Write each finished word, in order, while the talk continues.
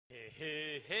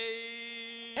hey,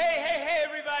 hey. Hey, hey, hey,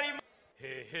 everybody.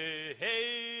 Hey, hey, hey.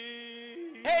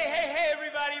 Hey, hey, hey,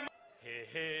 everybody. Hey,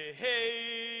 hey,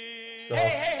 hey. So, hey,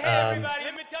 hey, hey, everybody.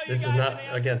 Let me tell you this is guys not, today,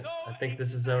 I'm again, so I think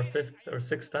this is our fifth or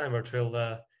sixth time,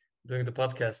 Archil, doing the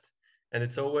podcast. And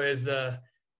it's always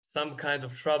some kind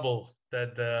of trouble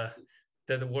that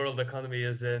the world economy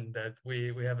is in, that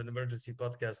we have an emergency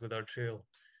podcast with Archil.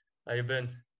 How you been?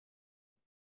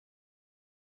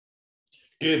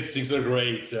 Good, things are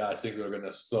great. I think we're going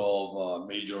to solve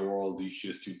major world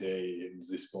issues today in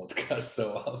this podcast.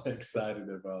 So I'm excited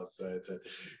about it. It's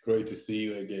great to see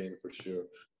you again for sure.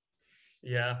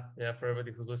 Yeah. For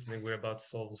everybody who's listening, we're about to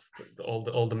solve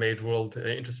all the major world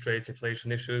interest rates,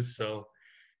 inflation issues. So,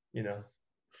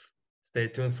 stay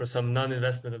tuned for some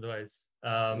non-investment advice.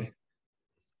 And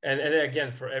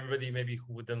again, for everybody maybe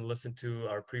who wouldn't listen to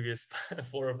our previous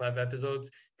 4 or 5 episodes,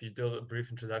 could you do a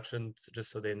brief introduction just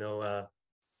so they know, a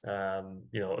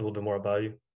little bit more about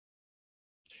you?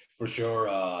 For sure.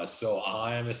 So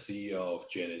I am a CEO of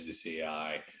Genesis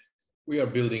AI. We are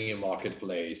building a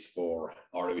marketplace for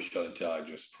artificial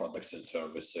intelligence products and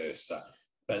services,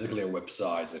 basically a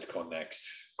website that connects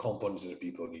companies and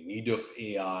people in need of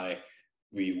AI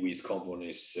with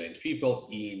companies and people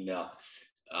in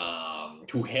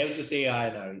who have this AI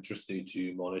and are interested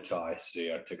to monetize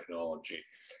their technology.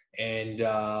 And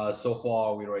so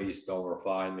far, we raised over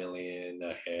 5 million.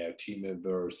 I have team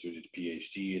members who did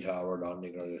PhD at Harvard,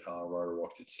 undergrad at Harvard,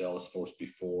 worked at Salesforce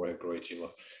before, a great team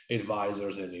of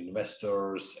advisors and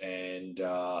investors. And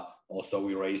also,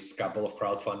 we raised a couple of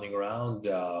crowdfunding rounds,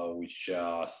 which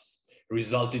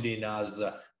resulted in us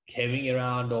having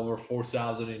around over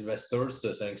 4,000 investors.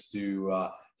 So thanks to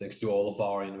all of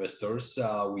our investors,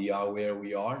 we are where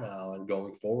we are now and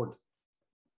going forward.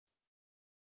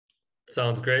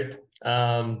 Sounds great.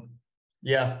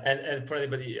 Yeah, and for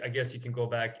anybody, I guess you can go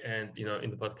back and in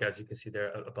the podcast you can see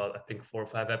there about, I think, 4 or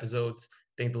 5 episodes.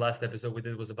 I think the last episode we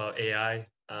did was about AI,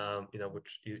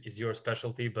 which is your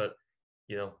specialty, but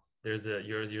there's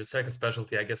your second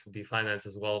specialty, I guess, would be finance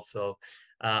as well. So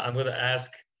I'm going to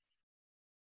ask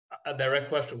a direct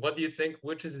question. What do you think?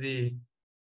 Which is the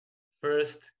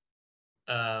first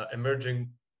emerging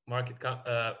market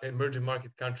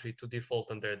country to default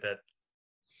on their debt?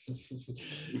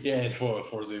 Yeah, and for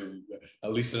the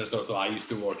listeners also, I used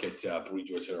to work at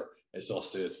Bridgewater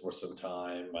Associates for some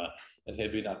time and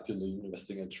have been actively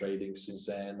investing and trading since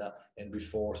then and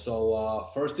before. So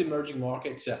first emerging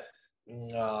markets.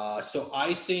 So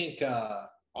I think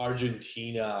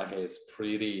Argentina has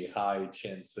pretty high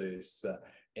chances.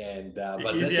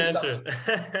 But Easy answer.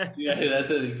 Yeah,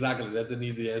 that's it, exactly. That's an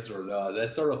easy answer.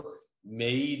 That's sort of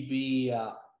maybe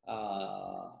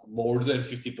more than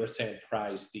 50%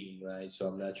 priced in, right? So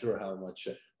I'm not sure how much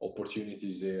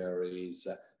opportunities there is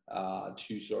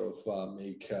to sort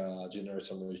of generate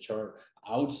some return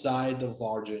outside of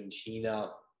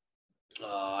Argentina.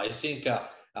 I think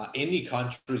any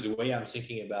countries, the way I'm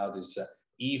thinking about is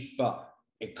if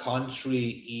a country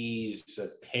is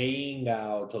paying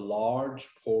out a large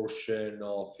portion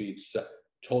of its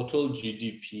total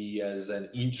GDP as an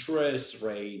interest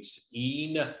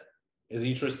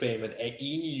payment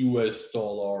in US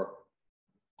dollar,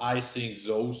 I think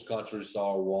those countries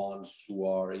are ones who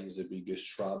are in the biggest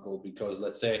trouble, because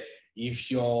let's say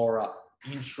if your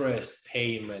interest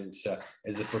payment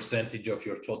as a percentage of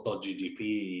your total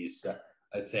GDP is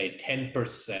let's say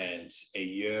 10% a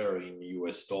year in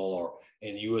US dollar,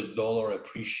 and US dollar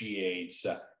appreciates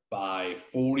by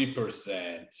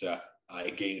 40%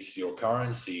 against your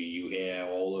currency, you have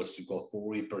almost equal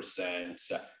 40%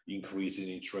 increase in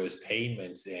interest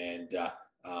payments, and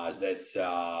that's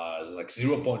like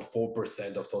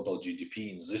 0.4% of total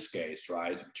GDP in this case,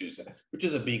 right? Which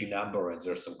is a big number, and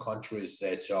there's some countries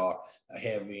that are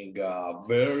having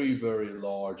very, very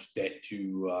large debt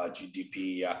to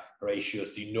GDP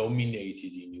ratios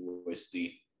denominated in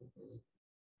USD.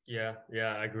 Yeah,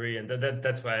 I agree, and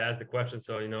that's why I asked the question.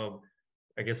 So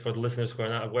I guess for the listeners who are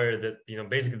not aware that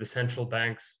basically the central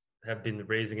banks have been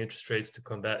raising interest rates to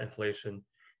combat inflation,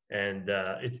 and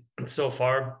it's so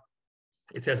far.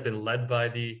 It has been led by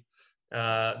the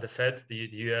Fed, the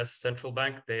U.S. central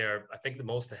bank. They are, I think, the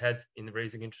most ahead in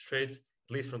raising interest rates,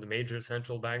 at least from the major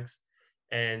central banks.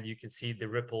 And you can see the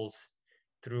ripples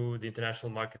through the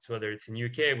international markets, whether it's in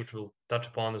UK, which we'll touch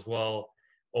upon as well,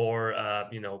 or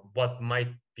what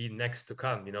might be next to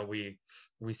come.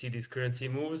 We see these currency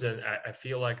moves, and I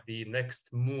feel like the next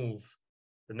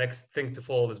thing to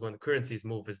follow is when the currencies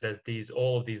move. Is that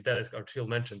all of these debt, as Archil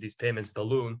mentioned, these payments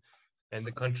balloon, and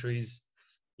the countries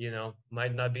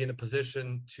might not be in a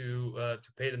position to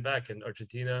pay them back. And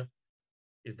Argentina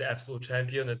is the absolute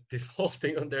champion at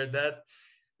defaulting on their debt.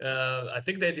 I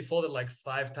think they defaulted like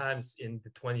 5 times in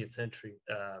the 20th century,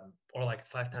 or like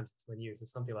 5 times in 20 years or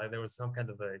something like that. There was some kind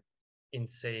of a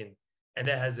insane, and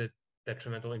that has a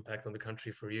detrimental impact on the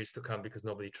country for years to come because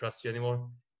nobody trusts you anymore.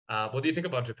 What do you think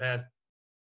about Japan?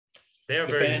 They are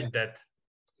very Japan, in debt.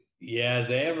 yeah,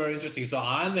 they are very interesting. So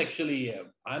I'm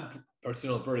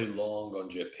personally pretty long on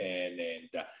Japan,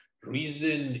 and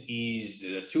reason is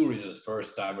two reasons.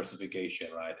 First,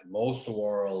 diversification, right? Most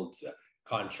world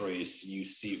countries you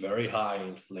see very high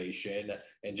inflation,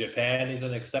 and Japan is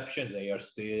an exception. They are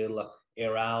still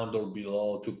around or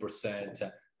below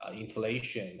 2%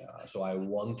 inflation. So I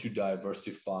want to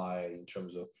diversify in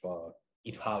terms of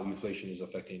how inflation is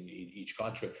affecting each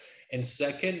country. And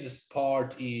second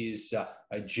part is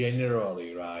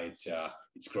generally, right,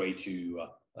 it's great to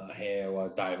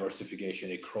have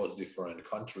diversification across different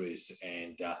countries.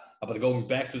 And but going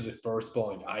back to the first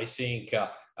point, I think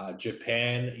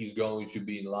Japan is going to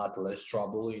be in a lot less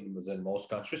trouble than most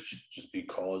countries just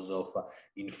because of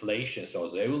inflation. So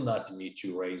they will not need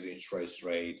to raise interest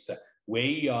rates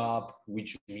way up,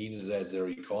 which means that their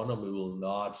economy will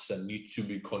not need to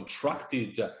be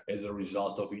contracted as a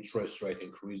result of interest rate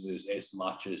increases as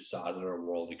much as other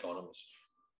world economies.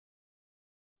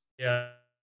 Yeah.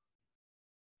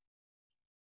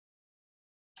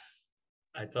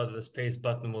 I thought the space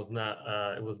button was not,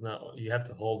 it was not, you have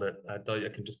to hold it. I thought I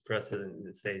can just press it and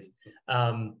it stays.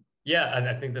 Yeah, and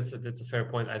I think that's a fair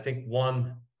point. I think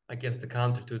one, I guess the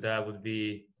counter to that would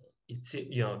be, it's,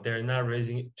 you know, they're now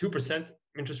raising 2%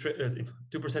 interest rate,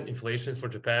 2% inflation for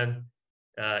Japan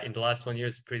in the last 1 year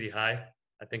is pretty high.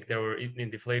 I think they were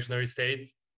in deflationary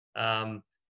state.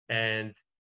 And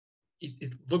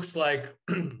it looks like,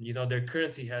 you know, their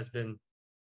currency has been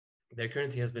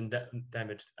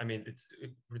damaged. I mean, it's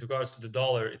with regards to the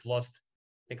dollar, it lost,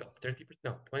 I think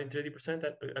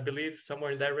 20-30%, I believe,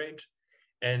 somewhere in that range.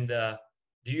 And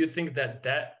do you think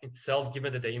that itself,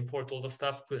 given that they import a lot of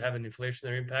stuff, could have an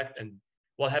inflationary impact? And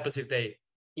what happens if they,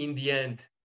 in the end,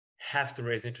 have to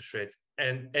raise interest rates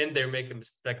and they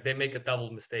make a double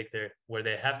mistake there, where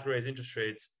they have to raise interest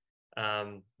rates,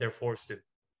 they're forced to.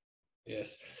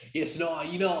 Yes. No,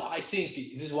 you know, I think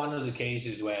this is one of the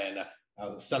cases when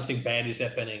something bad is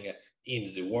happening in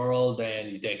the world and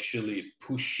it actually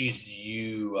pushes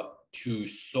you to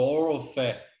sort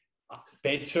of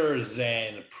better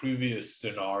than previous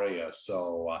scenario.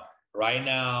 So right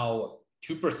now,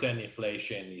 2%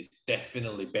 inflation is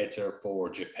definitely better for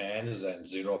Japan than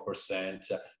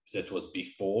 0% that was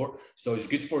before. So it's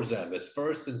good for them. That's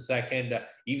first. And second,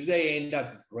 if they end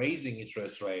up raising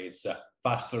interest rates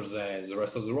faster than the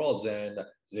rest of the world, then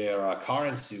their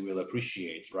currency will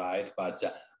appreciate, right? But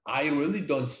I really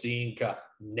don't think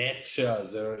net it's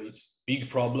a big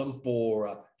problem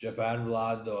for Japan,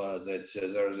 Vlad, that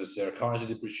there's their currency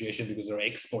depreciation because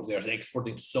they're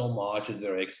exporting so much and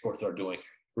their exports are doing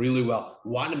really well.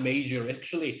 One major,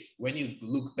 actually, when you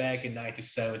look back in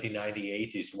 1970,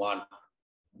 1980s, one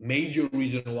major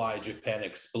reason why Japan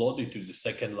exploded to the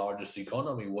second largest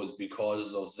economy was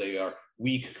because of their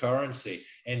weak currency.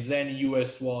 And then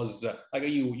US was like,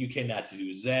 you cannot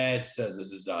do that, says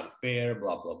this is unfair,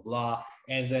 blah, blah, blah.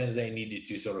 And then they needed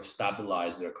to sort of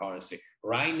stabilize their currency.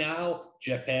 Right now,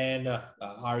 Japan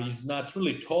is not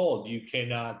really told you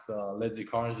cannot let the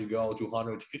currency go to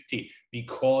 150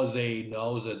 because they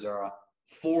know that there are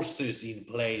forces in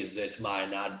place that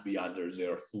might not be under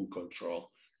their full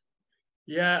control.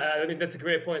 Yeah, I mean, that's a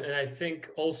great point. And I think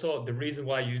also the reason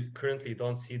why you currently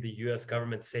don't see the US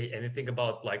government say anything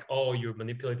about like, oh, you're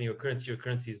manipulating your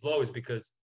currency is low, is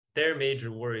because their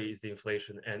major worry is the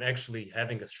inflation. And actually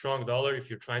having a strong dollar,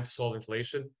 if you're trying to solve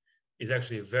inflation, is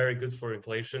actually very good for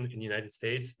inflation in the United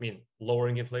States. I mean,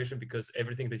 lowering inflation because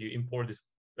everything that you import is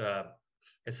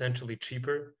essentially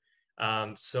cheaper.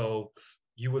 So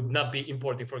you would not be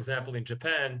importing, for example, in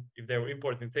Japan, if they were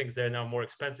importing things, they're now more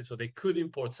expensive. So they could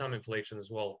import some inflation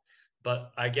as well.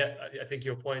 But I think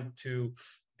your point to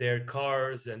their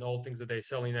cars and all things that they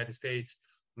sell in the United States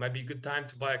might be a good time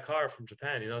to buy a car from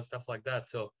Japan, you know, stuff like that.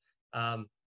 So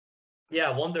yeah,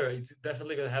 I wonder, it's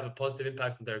definitely going to have a positive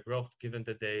impact on their growth, given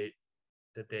that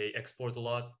they export a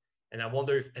lot. And I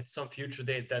wonder if at some future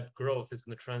date that growth is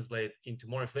going to translate into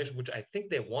more inflation, which I think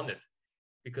they wanted,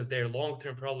 because their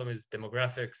long-term problem is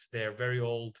demographics. They're very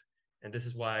old, and this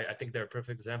is why I think they're a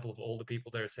perfect example of all the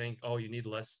people that are saying, oh, you need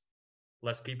less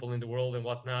people in the world and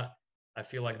whatnot. I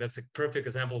feel like that's a perfect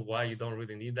example of why you don't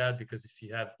really need that, because if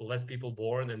you have less people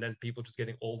born and then people just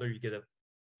getting older, you get a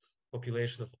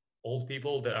population of old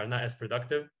people that are not as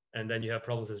productive, and then you have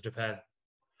problems as Japan.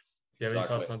 Do you have any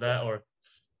thoughts on that? Or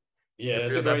yeah,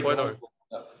 that's a great point.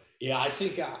 Yeah, I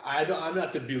think I'm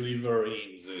not a believer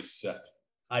in this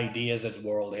ideas that the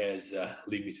world has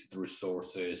limited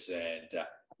resources, and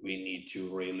we need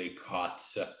to really cut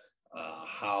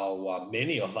how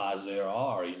many of us there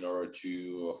are in order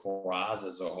to, for us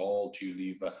as a whole, to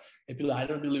live. I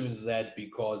don't believe in that,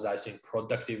 because I think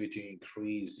productivity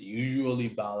increase usually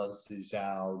balances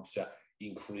out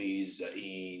increase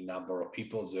in number of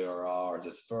people there are.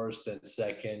 That's first. And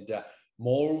second,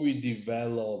 more we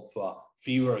develop,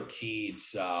 fewer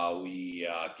kids we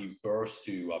give birth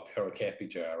to per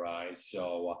capita, right?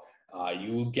 So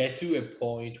you will get to a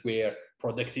point where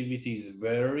productivity is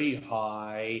very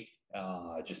high,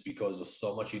 just because of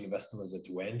so much investments that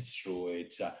went through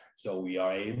it. So we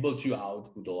are able to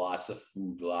output lots of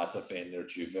food, lots of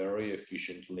energy very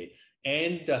efficiently,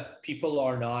 and people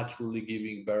are not really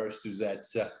giving birth to that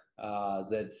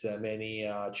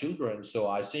many children. So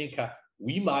I think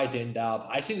we might end up.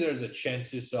 I think there's a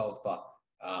chances of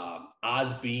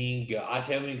us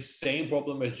having same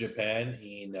problem as Japan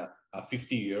in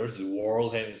 50 years, the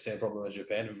world having the same problem as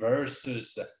Japan,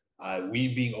 versus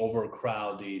we being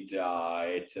overcrowded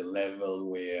at a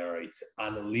level where it's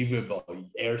unlivable.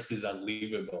 Earth is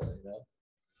unlivable, you know?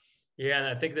 Yeah, and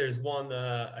I think there's one.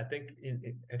 I think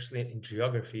actually in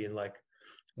geography, and like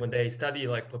when they study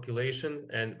like population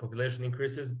and population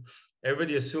increases,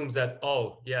 everybody assumes that,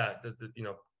 oh yeah,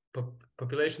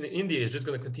 population in India is just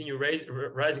going to continue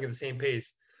rising at the same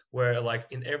pace. Where like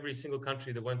in every single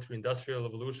country that went through industrial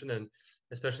revolution, and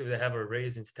especially if they have a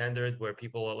raise in standard where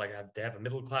people are like they have a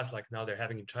middle class, like now they're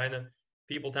having in China,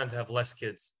 people tend to have less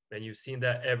kids. And you've seen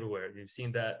that everywhere. You've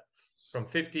seen that from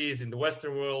 50s in the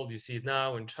Western world. You see it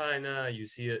now in China. You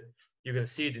see it. You're going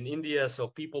to see it in India. So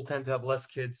people tend to have less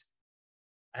kids.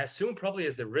 I assume probably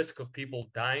as the risk of people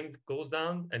dying goes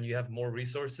down and you have more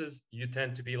resources, you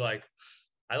tend to be like,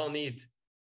 I don't need,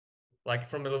 like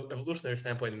from an evolutionary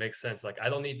standpoint, it makes sense. Like I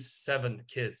don't need 7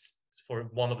 kids for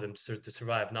one of them to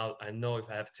survive. Now I know if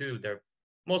I have 2, they're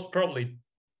most probably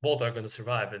both are going to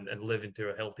survive and live into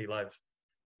a healthy life.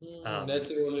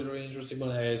 That's a really, really interesting one.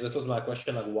 That was my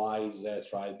question, like why is that,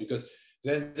 right? Because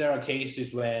then there are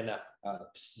cases when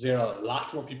there are a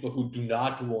lot more people who do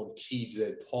not want kids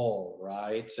at all,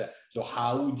 right? So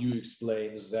how would you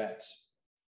explain that?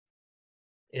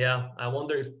 Yeah, I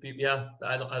wonder if people, yeah,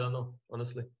 I don't know,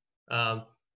 honestly.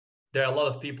 There are a lot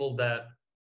of people that,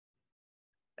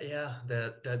 yeah,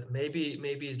 that maybe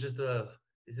it's just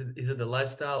is it the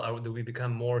lifestyle, or do we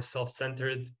become more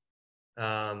self-centered?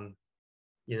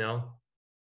 You know,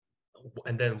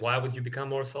 and then why would you become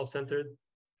more self-centered?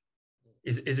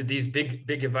 Is it these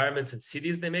big environments and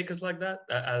cities they make us like that?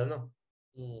 I don't know.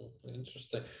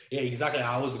 Interesting. Yeah, exactly.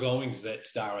 I was going that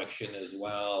direction as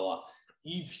well.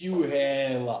 If you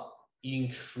have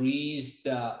increased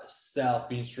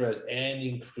self-interest and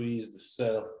increased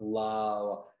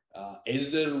self-love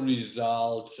as the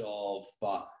result of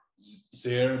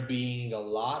there being a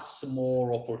lot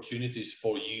more opportunities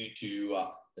for you to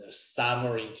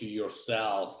savor into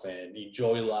yourself and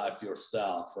enjoy life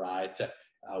yourself, right?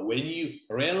 When you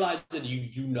realize that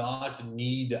you do not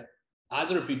need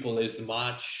other people as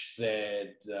much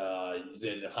that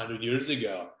 100 years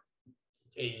ago,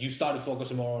 you start to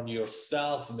focus more on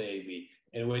yourself, maybe.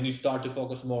 And when you start to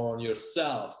focus more on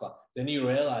yourself, then you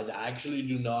realize I actually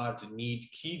do not need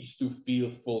kids to feel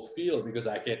fulfilled, because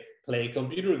I can play a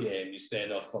computer game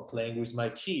instead of playing with my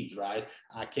kids, right?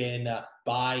 I can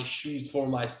buy shoes for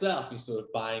myself instead of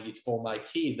buying it for my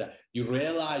kid. You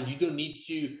realize you don't need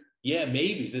to, yeah,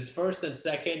 maybe that's first, and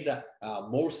second,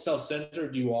 more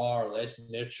self-centered you are, less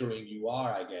nurturing you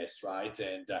are, I guess, right?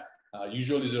 And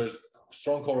usually there's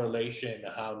strong correlation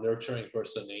how nurturing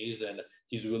person is and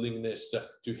his willingness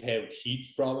to have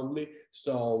kids, probably.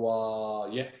 So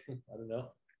yeah, I don't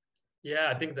know. Yeah,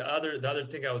 I think the other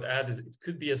thing I would add is it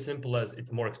could be as simple as it's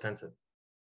more expensive.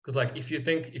 Because like if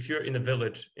you're in a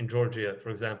village in Georgia, for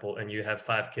example, and you have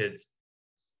 5 kids,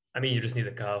 I mean, you just need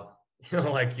a cow.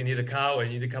 Like you need a cow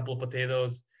and you need a couple of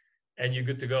potatoes, and you're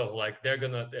good to go. Like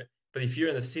but if you're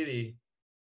in a city,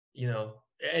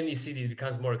 any city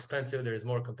becomes more expensive. There's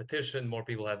more competition, more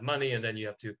people have money, and then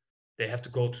they have to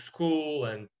go to school,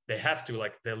 and they have to,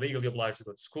 like, they're legally obliged to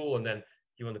go to school, and then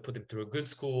you want to put them through a good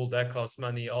school that costs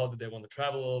money. They want to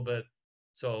travel a little bit.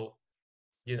 So,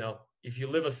 if you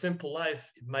live a simple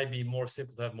life, it might be more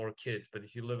simple to have more kids. But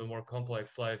if you live a more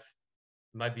complex life,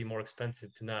 it might be more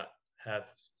expensive to not have.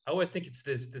 I always think it's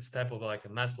this type of like a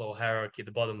Maslow hierarchy at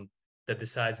the bottom that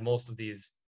decides most of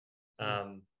these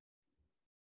kind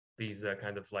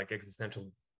of like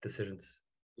existential decisions.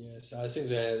 Yes, I think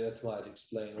that might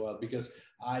explain well, because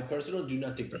I personally do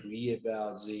not agree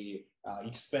about the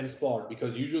expense part,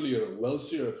 because usually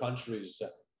wealthier countries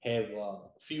have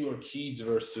fewer kids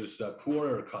versus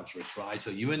poorer countries, right? So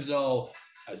even though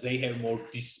as they have more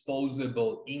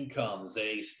disposable incomes,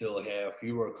 they still have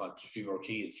fewer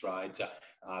kids, right?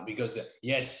 Because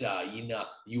yes, in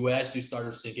US, you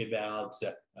start to think about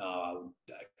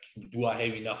do I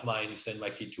have enough money to send my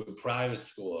kid to a private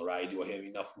school, right? Do I have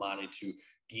enough money to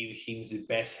give him the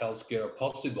best healthcare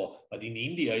possible? But in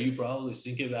India, you probably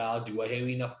think about, do I have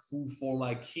enough food for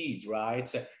my kid,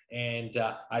 right? And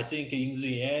I think in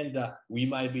the end, we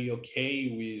might be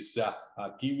okay with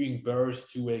giving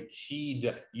birth to a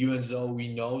kid, even though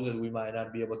we know that we might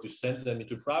not be able to send them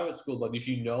into private school. But if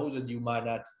you know that you might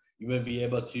not even be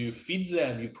able to feed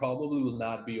them, you probably will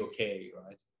not be okay,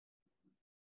 right?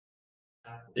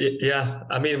 Yeah,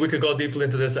 I mean, we could go deeply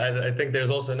into this. I think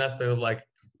there's also an aspect of like,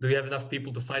 do you have enough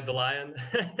people to fight the lion?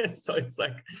 So it's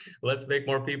like, let's make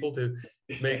more people to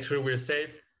make sure we're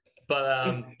safe.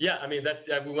 But yeah, I mean, that's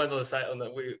we went on the side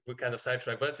we kind of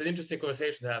sidetracked, but it's an interesting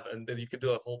conversation to have, and you could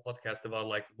do a whole podcast about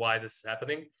like why this is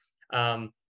happening.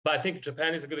 But I think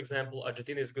Japan is a good example,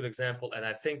 Argentina is a good example, and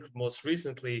I think most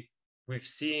recently we've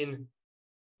seen.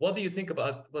 What do you think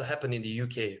about what happened in the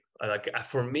UK? Like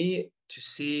for me to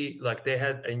see, like they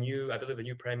had a new, I believe, a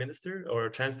new prime minister or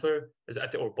chancellor,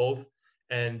 or both,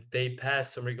 and they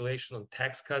passed some regulation on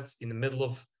tax cuts in the middle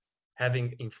of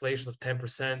having inflation of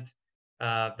 10%,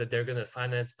 that they're going to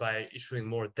finance by issuing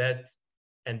more debt,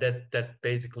 and that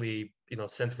basically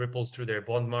sent ripples through their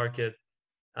bond market.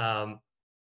 To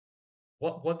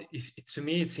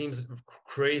me it seems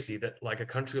crazy that like a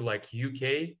country like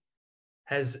UK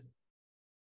has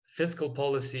fiscal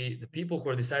policy, the people who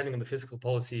are deciding on the fiscal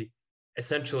policy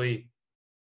essentially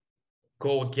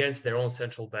go against their own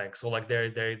central bank. So like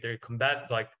they combat,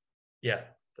 like, yeah,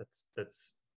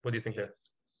 that's what do you think there?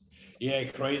 Yeah,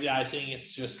 crazy. I think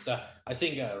it's just, I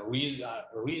think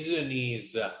reason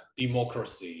is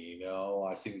democracy,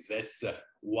 I think that's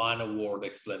one word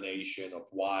explanation of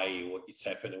why it's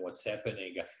happening, what's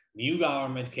happening. New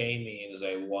government came in,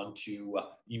 they want to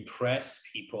impress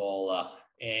people,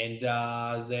 and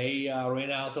they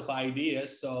ran out of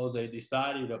ideas, so they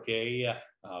decided, okay,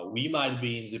 we might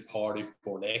be in the party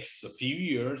for next few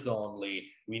years only.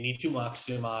 We need to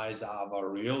maximize our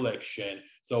re-election.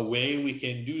 So way we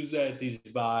can do that is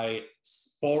by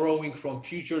borrowing from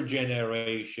future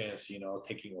generations,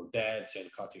 taking our debts and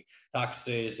cutting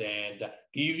taxes and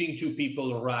giving to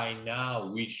people right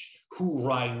now, who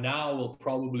right now will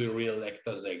probably re-elect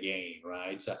us again,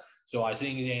 right? So I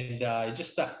think, and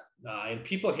and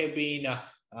people have been,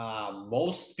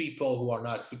 most people who are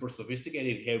not super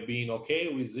sophisticated have been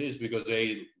okay with this because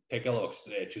they take a look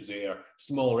to their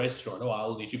small restaurant. Oh,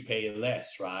 I'll need to pay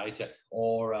less, right?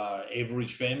 Or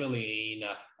average family in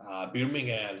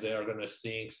Birmingham, they are going to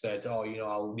think that, oh,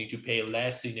 I'll need to pay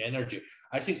less in energy.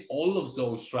 I think all of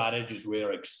those strategies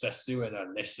were excessive and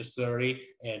unnecessary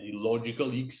and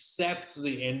illogical, except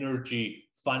the energy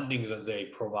funding that they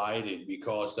provided,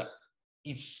 because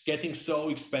it's getting so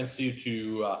expensive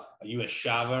to use a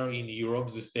shower in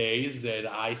Europe these days that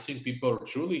I think people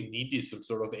truly needed some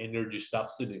sort of energy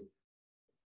subsidy.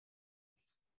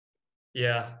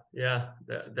 Yeah,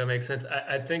 that makes sense.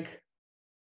 I think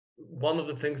one of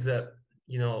the things that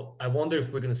I wonder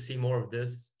if we're going to see more of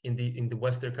this in the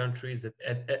Western countries, that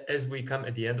as we come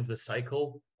at the end of the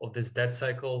cycle of this debt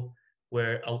cycle,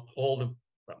 where all the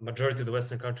majority of the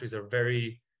Western countries are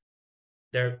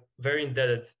they're very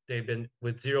indebted. They've been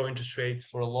with zero interest rates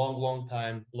for a long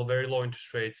time, very low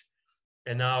interest rates.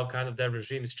 And now kind of that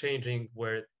regime is changing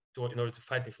where in order to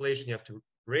fight inflation, you have to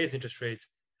raise interest rates,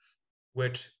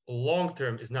 which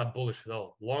long-term is not bullish at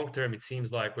all. Long-term, it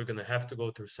seems like we're going to have to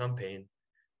go through some pain.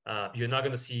 You're not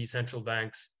going to see central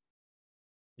banks,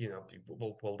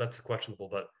 well, that's questionable,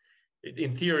 but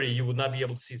in theory, you would not be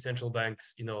able to see central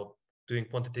banks, doing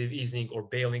quantitative easing or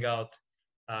bailing out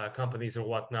companies or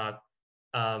whatnot,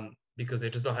 because they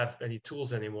just don't have any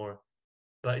tools anymore.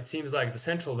 But it seems like the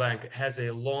central bank has a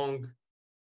long-term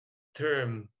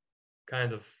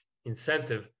kind of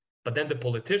incentive, but then the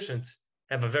politicians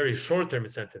have a very short-term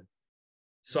incentive.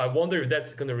 So I wonder if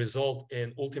that's going to result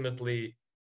in ultimately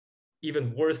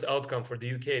even worse outcome for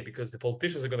the UK, because the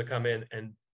politicians are going to come in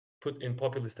and put in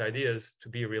populist ideas to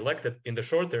be reelected in the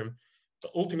short term.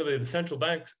 But ultimately, the central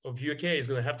bank of UK is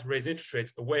going to have to raise interest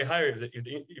rates way higher if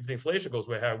the inflation goes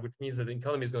way higher, which means that the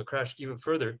economy is going to crash even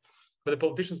further. But the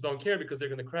politicians don't care because they're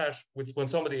going to crash when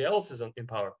somebody else is in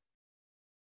power,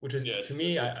 which is, to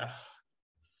me,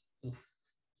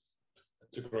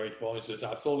 That's a great point. It's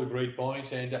absolutely a great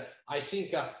point. And I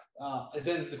think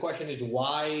then the question is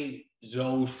why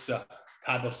those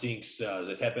type of things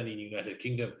that happen in the United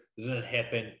Kingdom doesn't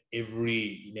happen in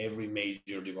every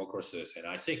major democracies. And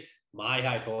I think My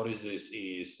hypothesis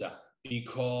is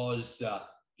because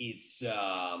it's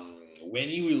when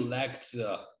you elect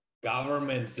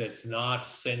government that's not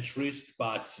centrist,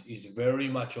 but is very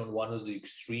much on one of the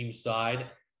extreme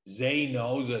side, they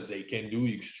know that they can do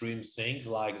extreme things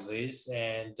like this,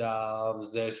 and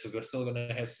they're still going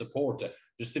to have support.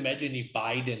 Just imagine if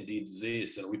Biden did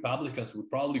this, and Republicans would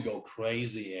probably go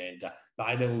crazy, and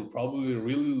Biden would probably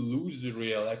really lose the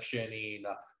re-election in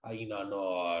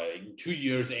 2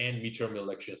 years and midterm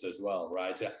elections as well,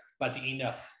 right? But in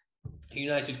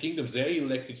United Kingdom, they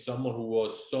elected someone who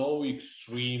was so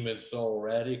extreme and so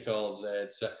radical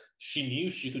that she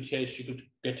knew she could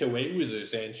get away with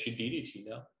this, and she did it, you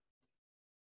know.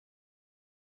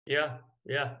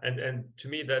 Yeah, and to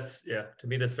me that's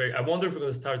very. I wonder if we're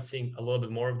going to start seeing a little bit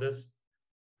more of this.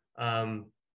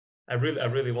 I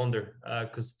really wonder,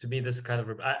 because to me this kind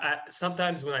of I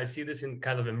sometimes when I see this in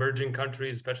kind of emerging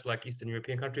countries, especially like Eastern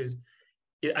European countries,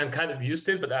 I'm kind of used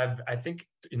to it. But I think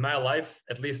in my life,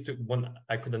 at least when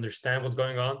I could understand what's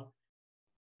going on,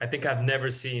 I think I've never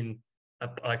seen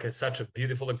such a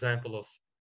beautiful example of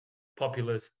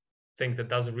populist thing that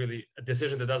doesn't really a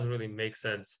decision that doesn't really make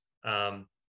sense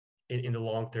in the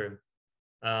long term.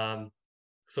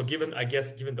 So given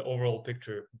the overall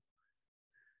picture,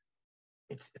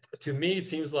 to me it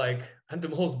seems like I'm the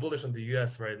most bullish on the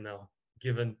US right now,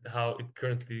 given how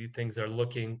currently things are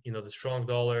looking. The strong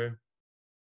dollar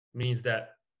means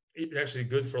that it's actually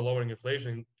good for lowering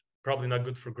inflation, probably not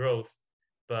good for growth,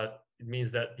 but it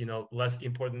means that less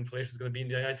important inflation is going to be in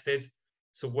the United States.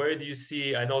 So where do you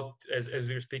see? I know as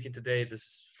we were speaking today, this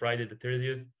is Friday the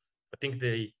 30th. I think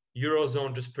the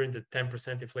Eurozone just printed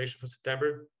 10% inflation for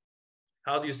September.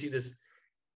 How do you see this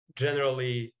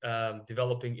generally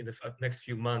developing in the next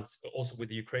few months, also with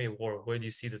the Ukraine war? Where do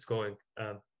you see this going?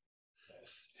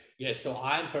 Yes, so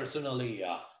I'm personally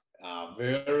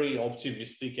very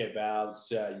optimistic about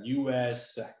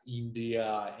US,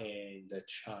 India, and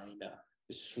China,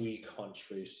 the three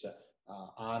countries.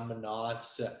 I'm not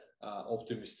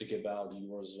optimistic about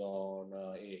Eurozone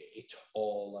at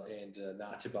all, and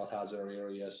not about other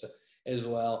areas as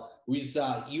well. With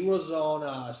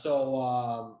Eurozone,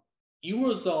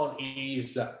 Eurozone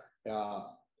is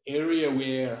area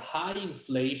where high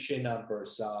inflation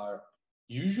numbers are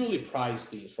usually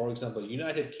priced in. For example,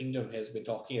 United Kingdom has been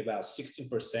talking about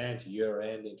 16%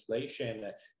 year-end inflation.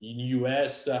 In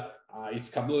US, it's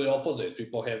completely opposite.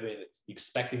 People have been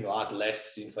expecting a lot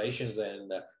less inflation than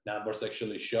numbers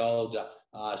actually showed.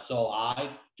 So I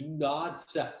do not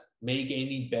make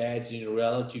any bets in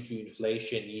relative to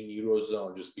inflation in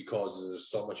Eurozone just because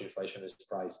so much inflation is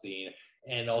priced in.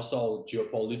 And also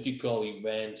geopolitical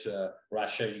event,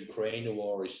 Russia-Ukraine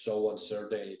war is so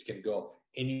uncertain, it can go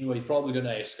anyway. It's probably going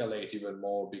to escalate even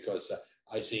more because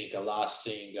I think the last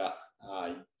thing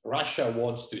Russia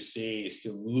wants to see is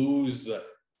to lose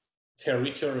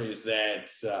territories that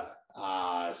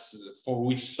for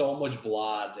which so much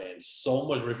blood and so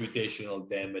much reputational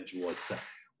damage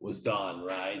was done,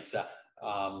 right?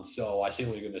 So I think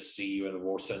we're going to see even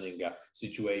worsening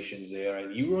situations there.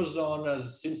 And Eurozone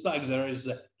seems like there is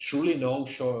truly no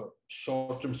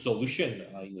short-term solution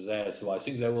in that. So I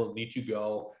think they will need to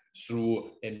go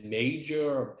through a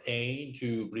major pain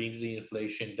to bring the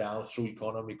inflation down through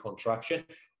economic contraction,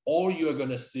 or you're going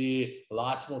to see a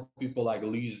lot more people like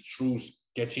Liz Truss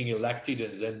getting elected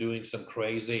and then doing some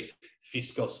crazy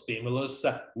fiscal stimulus,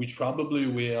 which probably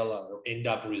will end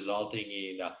up resulting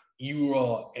in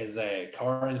euro as a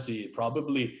currency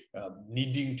probably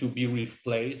needing to be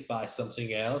replaced by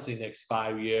something else in the next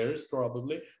 5 years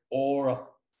probably, or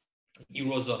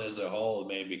Eurozone as a whole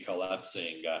may be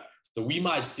collapsing. So we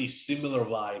might see similar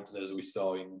vibes as we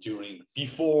saw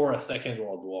before a Second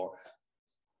World War.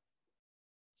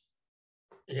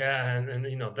 Yeah,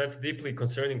 and that's deeply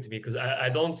concerning to me because I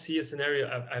don't see a scenario.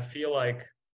 I feel like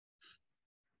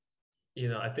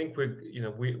I think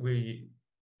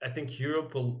I think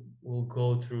Europe will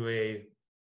go through a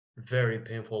very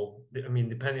painful. I mean,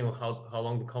 depending on how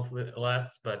long the conflict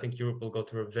lasts, but I think Europe will go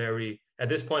through at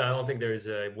this point, I don't think there is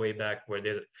a way back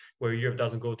where Europe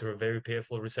doesn't go through a very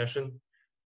painful recession.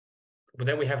 But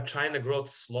then we have China growth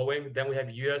slowing. Then we have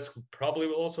US who probably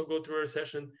will also go through a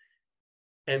recession,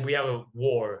 and we have a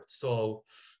war. So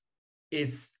I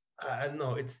don't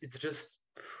know.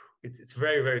 It's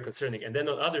very, very concerning. And then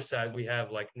on the other side, we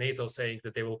have like NATO saying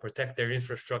that they will protect their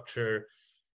infrastructure.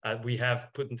 We have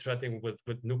Putin threatening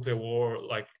with nuclear war.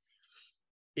 Like,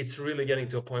 it's really getting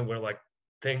to a point where like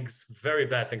very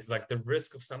bad things, like the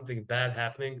risk of something bad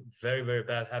happening, very, very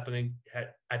bad happening.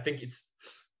 I think it's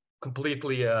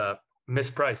completely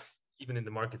mispriced, even in the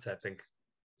markets, I think.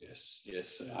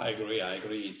 Yes, I agree. I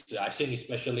think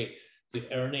especially the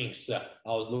earnings. I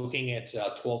was looking at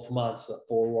 12 months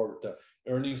forward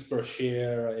earnings per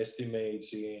share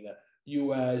estimates in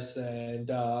US, and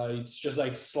it's just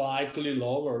like slightly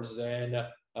lower than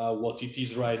what it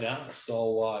is right now.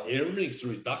 So earnings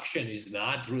reduction is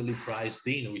not really priced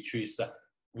in, which is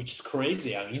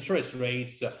crazy. I mean, interest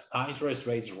rates, high interest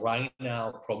rates right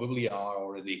now probably are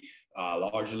already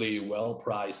largely well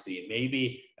priced in.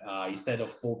 Maybe instead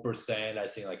of 4%, I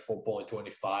think like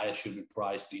 4.25 should be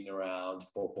priced in around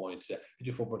between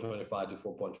 4.25 to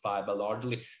 4.5, but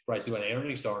largely priced in when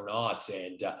earnings are not.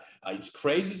 And it's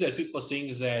crazy that people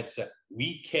think that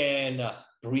we can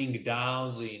bring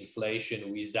down the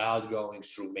inflation without going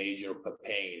through major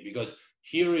pain. Because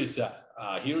here is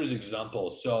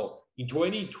example. So in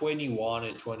 2021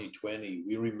 and 2020,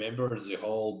 we remember the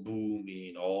whole boom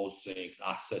in all things,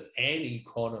 assets and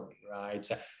economy, right?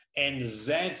 And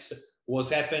that was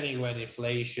happening when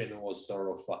inflation was sort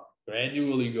of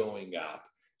gradually going up.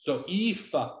 So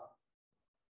if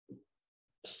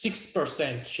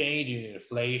 6% change in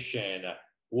inflation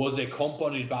was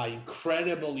accompanied by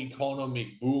incredible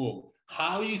economic boom,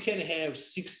 how you can have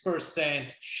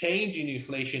 6% change in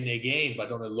inflation again,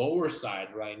 but on a lower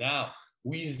side right now,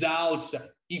 without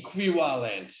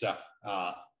equivalent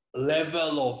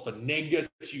level of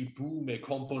negative boom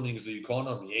accompanying the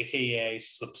economy, aka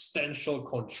substantial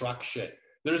contraction.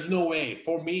 There's no way.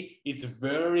 For me, it's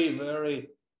very, very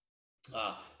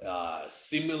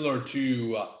similar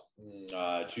to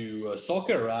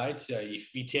soccer, right?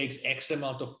 If it takes X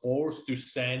amount of force to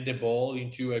send the ball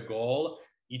into a goal,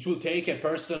 it will take a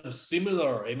person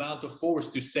similar amount of force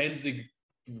to send the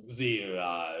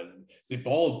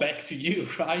ball back to you,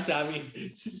 right? I mean,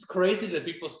 this is crazy that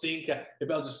people think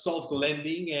about the soft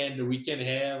landing and we can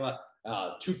have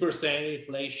 2%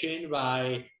 inflation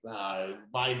by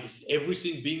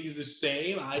everything being the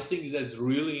same. I think that's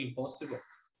really impossible.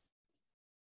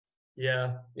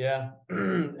 Yeah.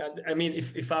 I mean,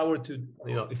 if I were to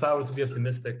be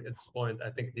optimistic at this point, I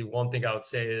think the one thing I would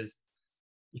say is,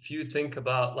 if you think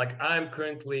about, like, I'm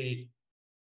currently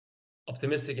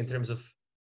optimistic in terms of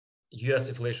US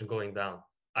inflation going down.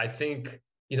 I think,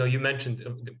 you mentioned,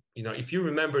 if you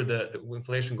remember the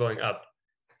inflation going up,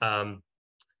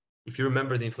 if you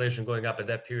remember the inflation going up at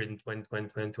that period in 2020,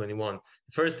 2021, the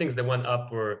first things that went up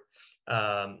were,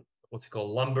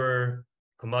 lumber,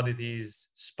 commodities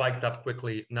spiked up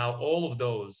quickly. Now, all of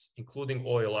those, including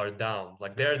oil, are down.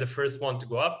 Like, they're the first one to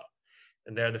go up,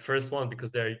 and they're the first one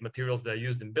because they're materials that are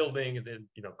used in building, and then,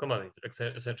 commodities,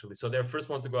 essentially. So they're first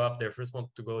one to go up, they're first one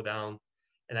to go down.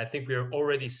 And I think we're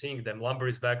already seeing them. Lumber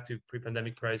is back to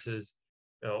pre-pandemic prices.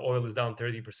 Oil is down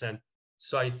 30%.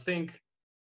 So I think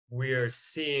we're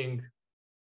seeing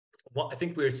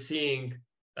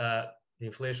the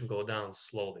inflation go down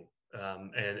slowly.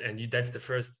 That's the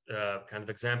first kind of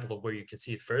example of where you can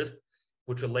see it first,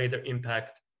 which will later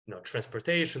impact,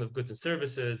 transportation of goods and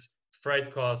services,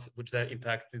 freight costs, which then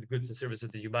impact the goods and services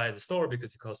that you buy at the store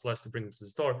because it costs less to bring them to the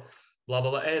store, blah,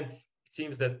 blah, blah. And it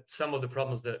seems that some of the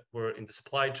problems that were in the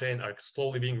supply chain are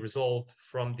slowly being resolved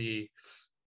from the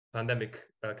pandemic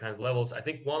kind of levels. I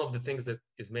think one of the things that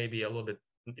is maybe a little bit,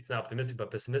 it's not optimistic,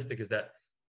 but pessimistic, is that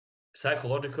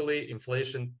psychologically,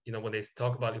 inflation, when they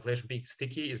talk about inflation being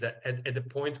sticky, is that at the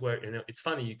point where, it's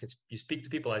funny, you speak to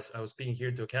people. I was speaking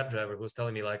here to a cab driver who was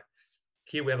telling me, like,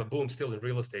 here we have a boom still in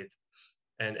real estate.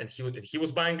 And he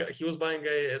was buying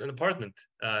an apartment,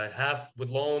 half with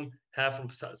loan, half from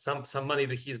some money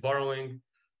that he's borrowing,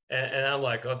 and I'm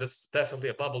like, oh, this is definitely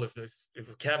a bubble. If a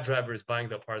cab driver is buying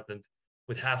the apartment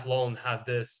with half loan, half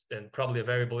this, and probably a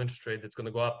variable interest rate that's going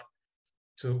to go up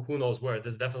to who knows where,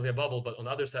 there's definitely a bubble. But on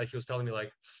the other side, he was telling me,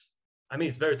 like, I mean,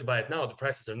 it's better to buy it now. The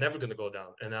prices are never going to go down.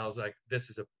 And I was like, this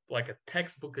is a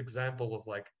textbook example of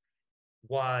like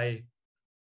why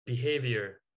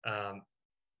behavior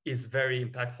is very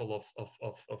impactful of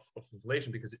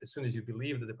inflation, because as soon as you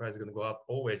believe that the price is going to go up,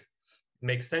 always, it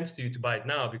makes sense to you to buy it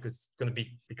now because it's going to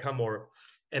become more.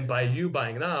 And by you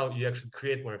buying now, you actually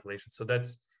create more inflation. So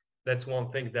that's one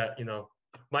thing that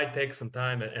might take some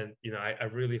time, and I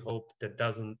really hope that it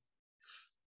doesn't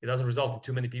result in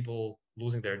too many people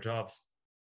losing their jobs.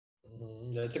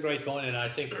 That's a great point, and I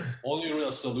think only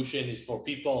real solution is for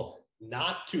people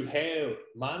not to have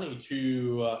money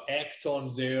to act on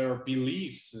their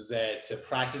beliefs that the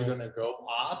price is going to go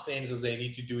up, and so they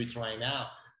need to do it right now.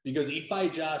 Because if I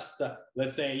just,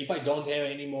 let's say, if I don't have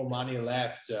any more money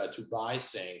left to buy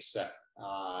things,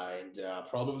 and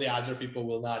probably other people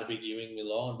will not be giving me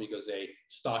loan because they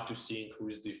start to see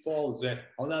increased defaults, then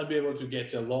I'll not be able to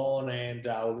get a loan, and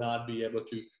I will not be able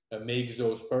to make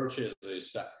those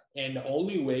purchases. And the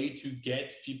only way to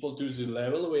get people to the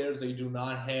level where they do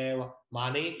not have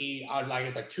money are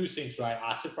like two things, right?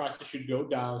 Asset prices should go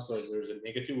down, so there's a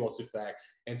negative loss effect.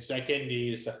 And second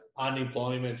is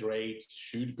unemployment rates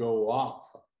should go up,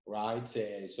 right?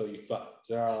 So if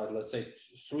there are, let's say,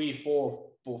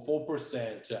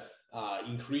 4%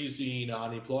 increase in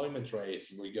unemployment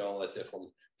rates, we go, let's say, from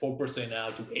 4% now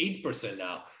to 8%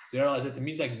 now. That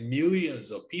means like millions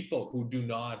of people who do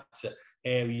not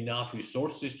have enough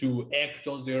resources to act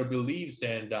on their beliefs,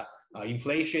 and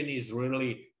inflation is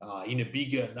really in a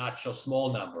bigger, not just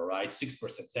small number, right?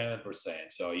 6%,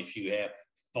 7%. So if you have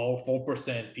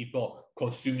 4% people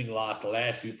consuming a lot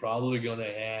less, you're probably going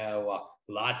to have a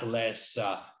lot less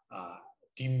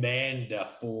demand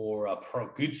for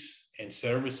goods and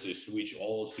services, which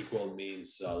also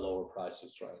means lower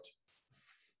prices, right?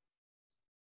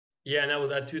 Yeah, and I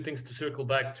would add two things to circle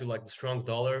back to like the strong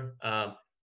dollar.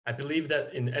 I believe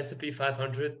that in S&P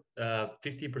 500,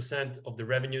 50% of the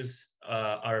revenues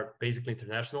are basically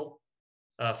international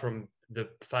from the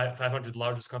 500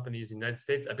 largest companies in the United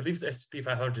States. I believe it's S&P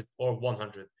 500 or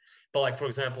 100. But like, for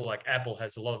example, like Apple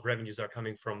has a lot of revenues that are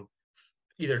coming from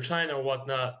either China or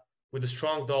whatnot. With a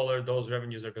strong dollar, those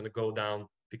revenues are going to go down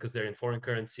because they're in foreign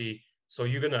currency. So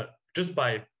you're going to, just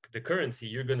by the currency,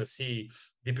 you're going to see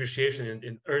depreciation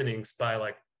in earnings by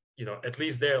like, at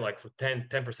least there like for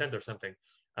 10% or something,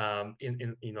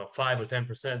 in 5 or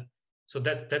 10%. So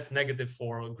that's negative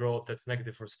for growth. That's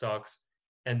negative for stocks.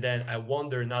 And then I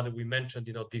wonder, now that we mentioned,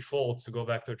 defaults, to go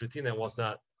back to Argentina and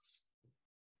whatnot,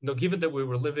 given that we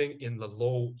were living in the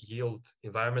low yield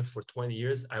environment for 20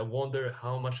 years, I wonder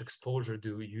how much exposure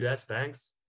do US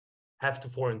banks have to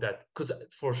foreign debt? Because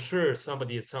for sure,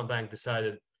 somebody at some bank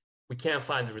decided we can't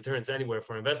find the returns anywhere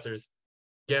for investors.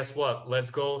 Guess what?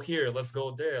 Let's go here. Let's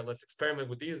go there. Let's experiment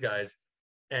with these guys.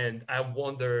 And I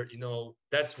wonder,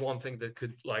 that's one thing that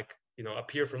could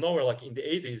appear from nowhere. Like in the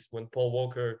 80s, when Paul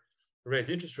Volcker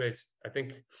raised interest rates, I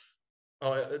think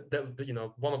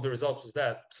one of the results was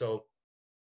that. So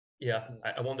yeah,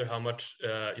 I wonder how much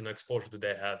exposure do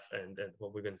they have, and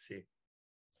what we're going to see.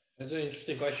 That's an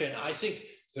interesting question. I think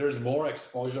there's more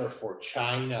exposure for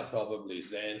China probably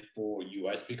than for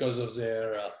US because of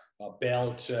their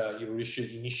Belt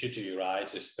initiative, right?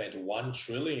 They spent $1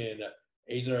 trillion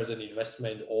either as an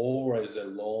investment or as a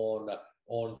loan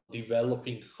on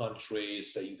developing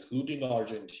countries, including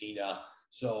Argentina.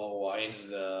 So,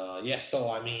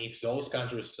 so I mean, if those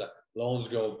countries' loans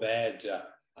go bad,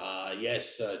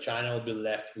 yes, China will be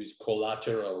left with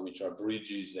collateral, which are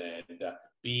bridges and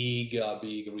big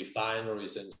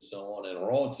refineries and so on, and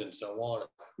roads and so on,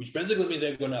 which basically means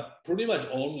they're going to pretty much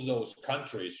own those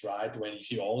countries, right? When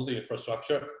if you own the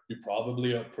infrastructure, you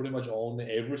probably pretty much own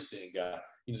everything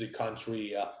in the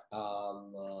country.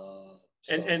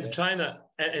 China,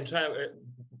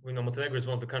 Montenegro is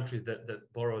one of the countries that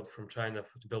borrowed from China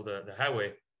to build the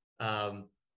highway.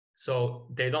 So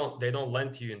they don't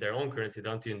lend to you in their own currency; they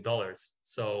lend to you in dollars.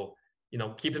 So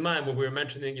keep in mind when we were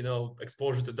mentioning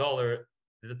exposure to dollar.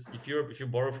 That's if you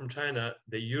borrow from China,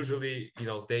 they usually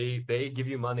they give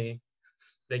you money,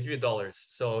 they give you dollars.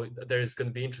 So there's going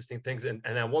to be interesting things, and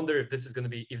I wonder if this is going to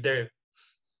be, if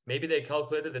maybe they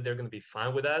calculated that they're going to be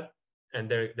fine with that, and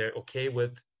they're okay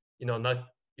with not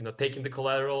taking the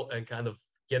collateral and kind of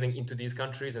getting into these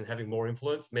countries and having more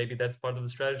influence. Maybe that's part of the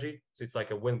strategy. So it's like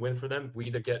a win-win for them. We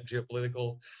either get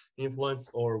geopolitical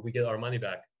influence or we get our money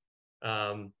back.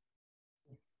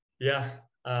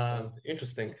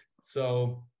 Interesting.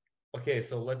 So, okay,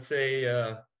 so let's say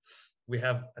we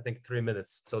have, I think, 3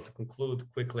 minutes. So to conclude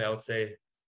quickly, I would say,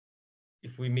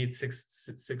 if we meet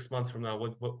six months from now,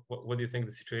 what do you think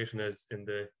the situation is in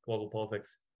the global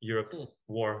politics? Europe,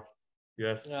 war,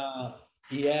 US?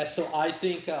 So I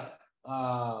think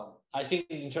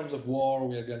in terms of war,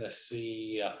 we're gonna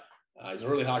see. It's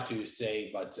really hard to say,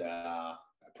 but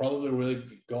probably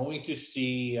really going to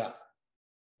see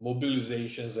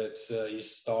mobilizations that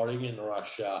is starting in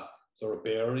Russia, sort of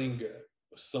bearing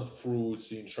some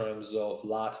fruits in terms of a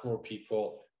lot more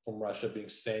people from Russia being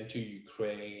sent to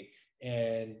Ukraine,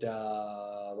 and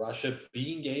Russia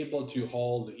being able to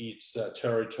hold its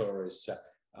territories that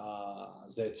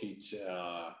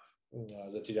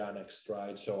it annexed,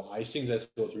 right? So I think that's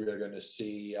what we are going to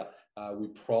see. We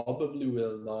probably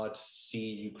will not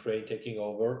see Ukraine taking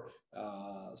over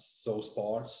those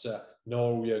parts,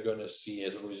 nor we are going to see,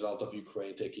 as a result of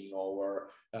Ukraine taking over,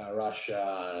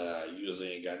 Russia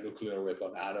using a nuclear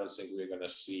weapon. I don't think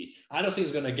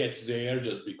it's going to get there,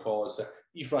 just because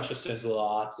if Russia sends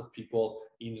lots of people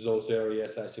in those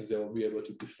areas, I think they will be able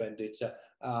to defend it.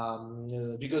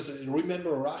 Because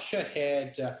remember, Russia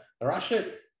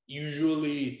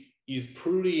usually is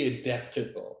pretty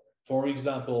adaptable For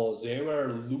example, they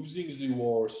were losing the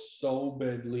war so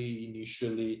badly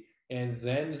initially, and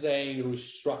then they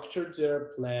restructured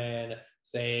their plan.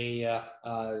 They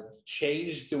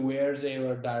changed where they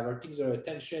were diverting their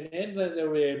attention, and then they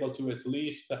were able to at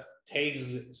least take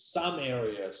some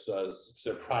areas as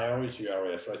the priority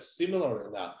areas, right? Similar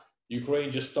now,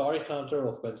 Ukraine just started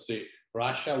counteroffensive.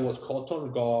 Russia was caught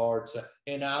on guard,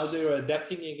 and now they're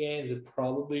adapting again. They're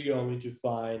probably going to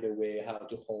find a way how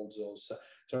to hold those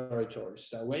territories.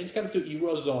 So when it comes to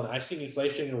Eurozone, I think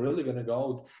inflation is really going to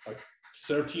go like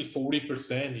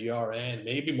 30-40% year end,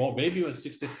 maybe more, maybe even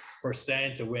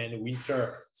 60% when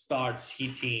winter starts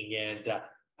hitting. And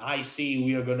I see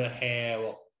we are going to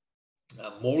have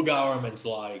more governments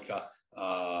like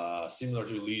similar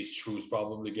to Liz Truss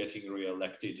probably getting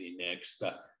re-elected in next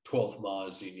 12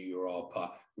 months in Europe,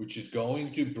 which is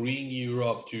going to bring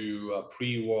Europe to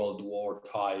pre-World War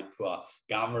type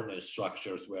governance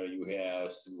structures where you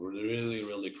have really,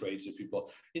 really crazy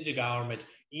people in the government.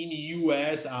 In the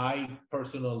US, I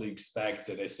personally expect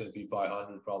that S&P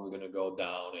 500 probably going to go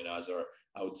down another,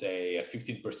 I would say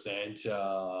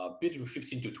 15%, between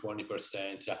 15 to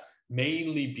 20%,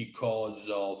 mainly because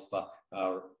of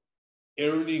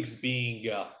earnings being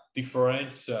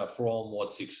different from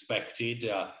what's expected,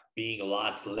 being a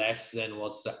lot less than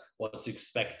what's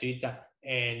expected.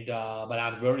 And but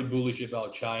I'm very bullish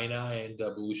about China and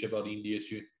bullish about India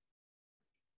too.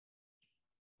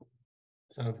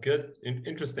 Sounds good.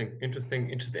 Interesting.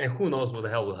 And who knows what the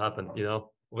hell will happen? You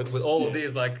know, with all of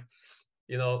these, like,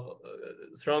 you know,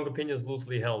 strong opinions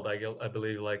loosely held. I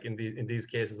believe, like in these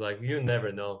cases, like you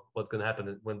never know what's gonna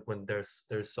happen when there's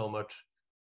so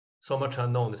much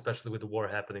unknown, especially with the war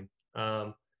happening.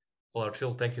 Well,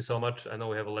 Archil, thank you so much. I know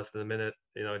we have less than a minute.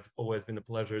 You know, it's always been a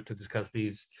pleasure to discuss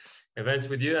these events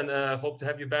with you, and I hope to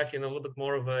have you back in a little bit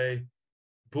more of a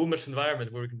bullish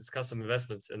environment where we can discuss some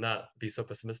investments and not be so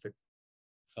pessimistic.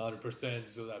 100%,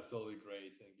 so absolutely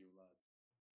great. Thank you.